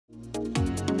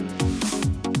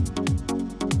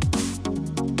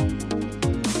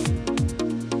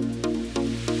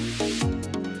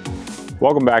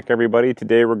Welcome back, everybody.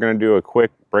 Today we're going to do a quick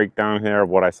breakdown here of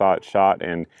what I saw at SHOT,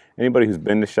 and anybody who's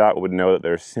been to SHOT would know that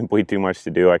there's simply too much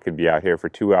to do. I could be out here for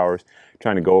 2 hours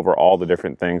trying to go over all the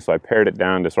different things, so I pared it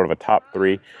down to sort of a top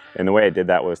 3, and the way I did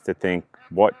that was to think,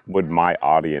 what would my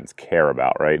audience care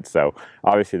about, right? So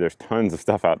obviously there's tons of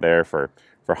stuff out there for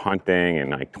hunting and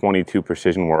like 22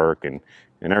 precision work and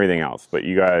everything else, but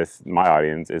you guys, my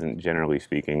audience, isn't generally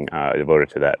speaking devoted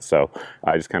to that, so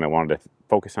I just kind of wanted to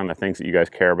focus on the things that you guys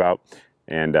care about.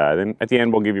 And then at the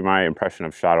end, we'll give you my impression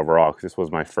of SHOT overall, because this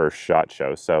was my first SHOT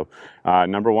show. So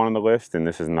number 1 on the list, and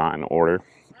this is not in order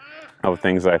of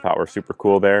things that I thought were super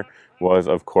cool there, was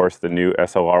of course the new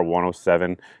SLR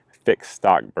 107 fixed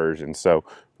stock version. So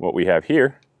what we have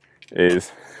here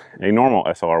is a normal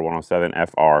SLR 107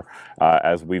 FR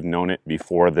as we've known it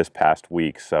before this past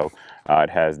week. So it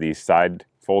has the side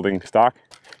folding stock.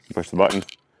 You push the button,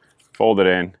 fold it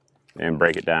in, and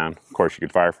break it down. Of course, you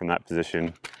could fire from that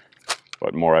position,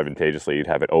 but more advantageously, you'd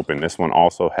have it open. This one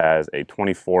also has a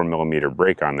 24mm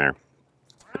break on there.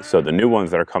 So the new ones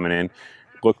that are coming in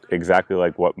look exactly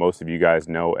like what most of you guys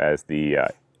know as the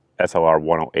SLR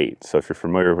 108. So if you're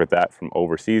familiar with that from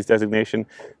overseas designation,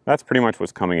 that's pretty much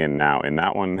what's coming in now. And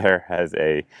that one there has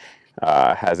a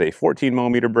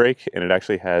 14mm break, and it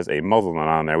actually has a muzzle nut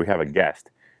on there. We have a guest.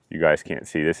 You guys can't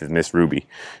see. This is Miss Ruby.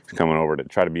 She's coming over to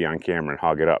try to be on camera and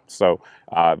hog it up. So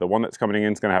the one that's coming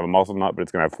in is going to have a muzzle nut, but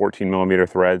it's going to have 14mm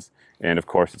threads. And of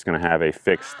course, it's going to have a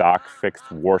fixed stock, fixed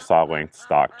Warsaw length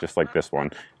stock, just like this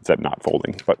one, except not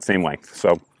folding, but same length.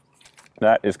 So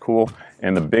that is cool.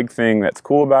 And the big thing that's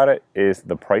cool about it is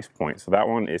the price point. So that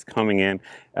one is coming in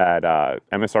at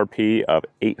MSRP of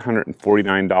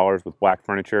 $849 with black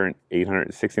furniture and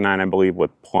 $869, I believe,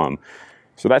 with plum.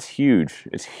 So that's huge.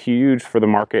 It's huge for the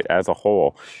market as a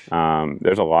whole.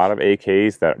 There's a lot of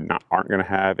AKs that aren't going to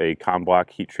have a ComBlock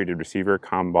heat-treated receiver,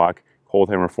 ComBlock cold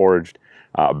hammer forged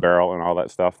barrel and all that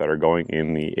stuff that are going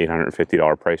in the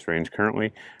 $850 price range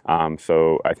currently.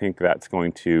 So I think that's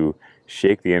going to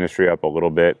shake the industry up a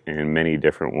little bit in many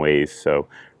different ways. So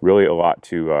really a lot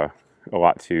to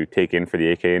take in for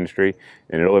the AK industry,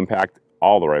 and it'll impact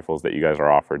all the rifles that you guys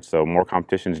are offered. So more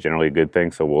competition is generally a good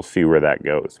thing. So we'll see where that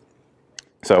goes.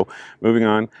 So moving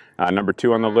on, number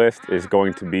 2 on the list is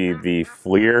going to be the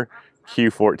FLIR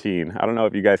Q14. I don't know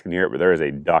if you guys can hear it, but there is a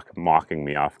duck mocking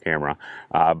me off camera.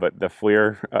 But the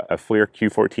FLIR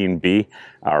Q14B,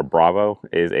 or Bravo,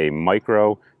 is a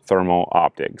micro thermal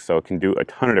optic. So it can do a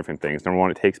ton of different things. Number 1,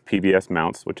 it takes PVS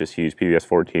mounts, which is huge, PVS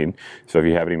 14. So if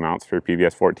you have any mounts for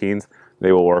PVS 14s,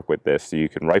 they will work with this. So you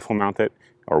can rifle mount it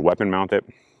or weapon mount it,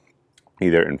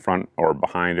 either in front or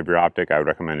behind of your optic. I would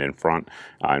recommend in front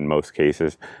in most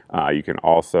cases. You can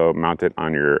also mount it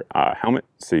on your helmet,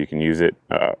 so you can use it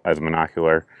as a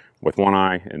monocular with one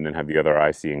eye and then have the other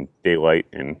eye seeing daylight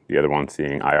and the other one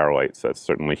seeing IR light. So that's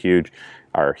certainly huge,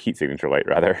 or heat signature light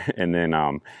rather. And then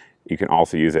you can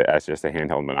also use it as just a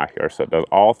handheld binocular. So it does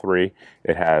all 3.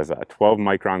 It has a 12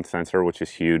 micron sensor, which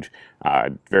is huge.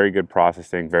 Very good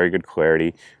processing, very good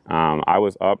clarity. I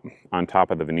was up on top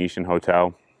of the Venetian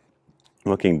Hotel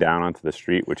looking down onto the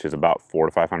street, which is about 400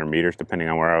 to 500 meters, depending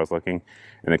on where I was looking.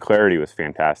 And the clarity was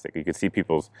fantastic. You could see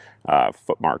people's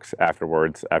foot marks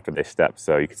afterwards, after they stepped.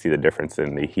 So you could see the difference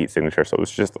in the heat signature. So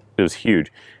it was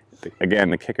huge.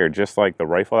 Again, the kicker, just like the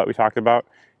rifle that we talked about,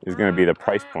 is going to be the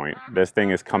price point. This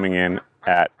thing is coming in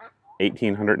at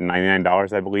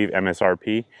 $1,899, I believe,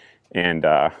 MSRP. And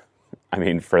I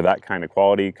mean, for that kind of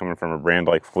quality, coming from a brand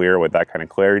like FLIR with that kind of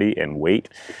clarity and weight,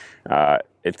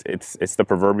 it's the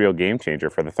proverbial game changer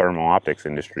for the thermal optics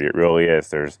industry. It really is.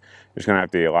 There's going to have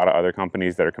to be a lot of other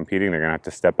companies that are competing. They're going to have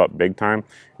to step up big time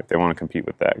if they want to compete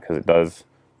with that, because it does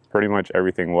pretty much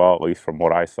everything well, at least from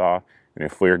what I saw. And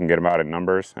if FLIR can get them out in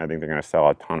numbers, I think they're going to sell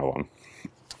a ton of them.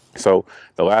 So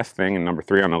the last thing, and number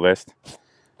 3 on the list,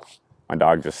 my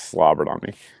dog just slobbered on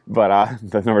me, but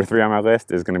the number 3 on my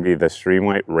list is going to be the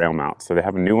Streamlight rail mount. So they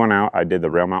have a new one out. I did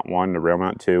the rail mount 1, the rail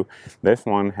mount 2. This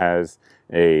one has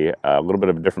a little bit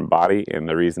of a different body, and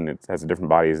the reason it has a different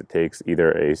body is it takes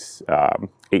either a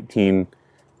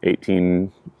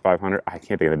 18500, I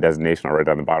can't think of the designation right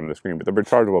on the bottom of the screen, but they're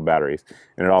rechargeable batteries.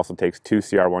 And it also takes 2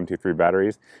 CR123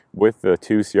 batteries. With the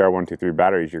 2 CR123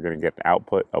 batteries, you're going to get an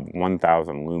output of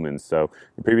 1000 lumens. So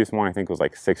the previous one I think was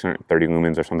like 630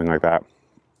 lumens or something like that.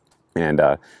 And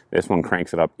this one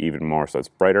cranks it up even more, so it's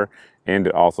brighter, and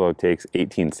it also takes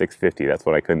 18650. That's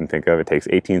what I couldn't think of. It takes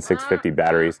 18650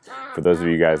 batteries for those of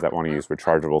you guys that want to use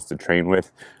rechargeables to train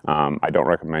with. I don't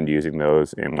recommend using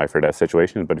those in life or death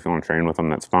situations, but if you want to train with them,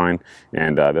 that's fine.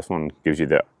 And this one gives you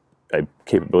the a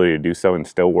capability to do so, and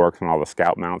still works on all the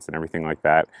Scout mounts and everything like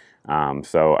that.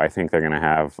 So I think they're going to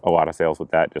have a lot of sales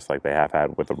with that, just like they have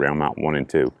had with the Rail Mount 1 and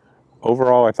 2.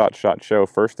 Overall, I thought SHOT Show,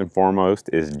 first and foremost,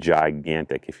 is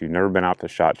gigantic. If you've never been out to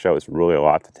SHOT Show, it's really a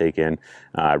lot to take in.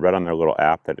 I read on their little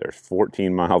app that there's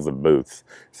 14 miles of booths.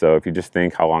 So if you just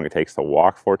think how long it takes to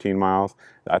walk 14 miles,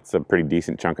 that's a pretty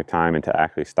decent chunk of time. And to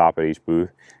actually stop at each booth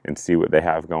and see what they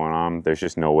have going on, there's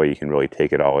just no way you can really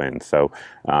take it all in. So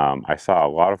I saw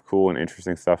a lot of cool and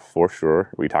interesting stuff for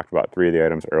sure. We talked about 3 of the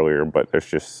items earlier, but there's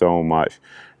just so much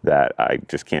that I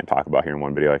just can't talk about here in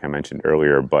one video like I mentioned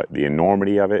earlier, but the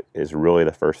enormity of it is really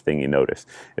the first thing you notice.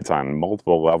 It's on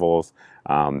multiple levels.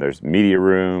 There's media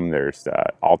room, there's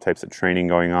all types of training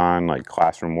going on, like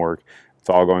classroom work. It's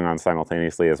all going on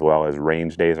simultaneously, as well as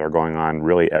range days are going on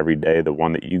really every day. The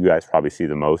one that you guys probably see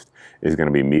the most is going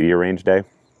to be media range day.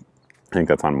 I think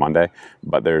that's on Monday,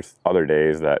 but there's other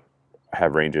days that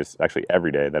have ranges. Actually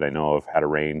every day that I know of had a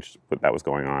range that was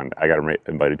going on. I got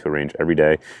invited to a range every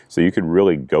day, so you could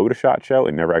really go to SHOT Show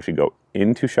and never actually go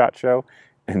into SHOT Show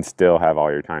and still have all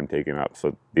your time taken up.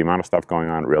 So the amount of stuff going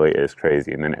on really is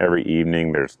crazy. And then every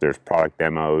evening there's product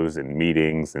demos and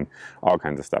meetings and all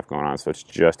kinds of stuff going on, so it's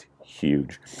just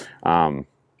huge.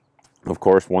 Of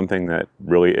course, one thing that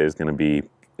really is going to be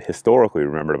historically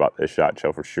remembered about this SHOT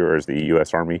Show for sure is the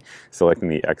U.S. Army selecting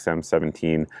the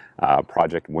XM17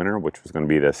 project winner, which was going to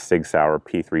be the Sig Sauer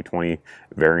P320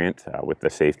 variant with the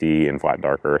safety and flat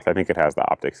dark earth. I think it has the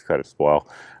optics cut as well.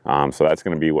 So that's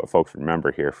going to be what folks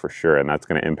remember here for sure, and that's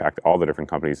going to impact all the different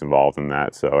companies involved in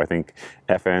that. So I think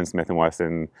FN, Smith &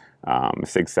 Wesson,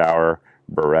 Sig Sauer,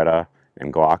 Beretta,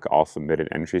 and Glock all submitted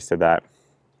entries to that,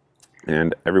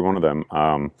 and every one of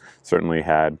them certainly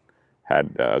had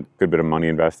a good bit of money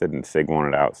invested, and SIG won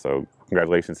it out. So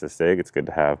congratulations to SIG. It's good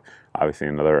to have obviously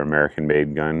another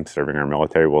American-made gun serving our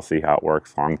military. We'll see how it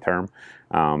works long term.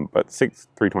 But SIG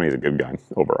 320 is a good gun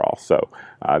overall. So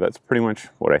that's pretty much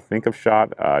what I think of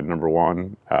SHOT. Number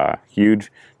 1, huge.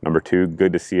 Number 2,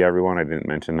 good to see everyone. I didn't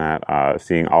mention that.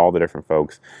 Seeing all the different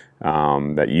folks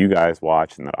that you guys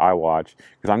watch and that I watch,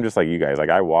 because I'm just like you guys. Like,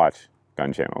 I watch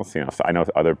gun channels, you know. So I know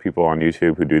other people on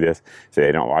YouTube who do this say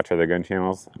they don't watch other gun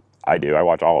channels. I do. I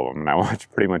watch all of them, and I watch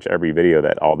pretty much every video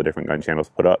that all the different gun channels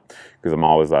put up, because I'm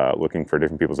always looking for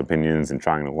different people's opinions and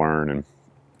trying to learn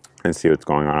and see what's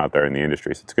going on out there in the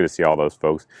industry. So it's good to see all those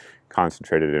folks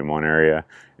concentrated in one area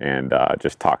and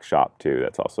just talk shop too.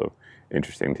 That's also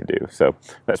interesting to do. So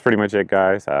that's pretty much it,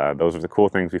 guys. Those are the cool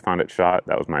things we found at SHOT.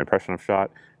 That was my impression of SHOT,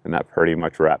 and that pretty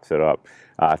much wraps it up.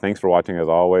 Thanks for watching as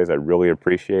always. I really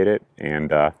appreciate it,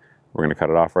 and we're going to cut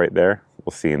it off right there.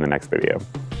 We'll see you in the next video.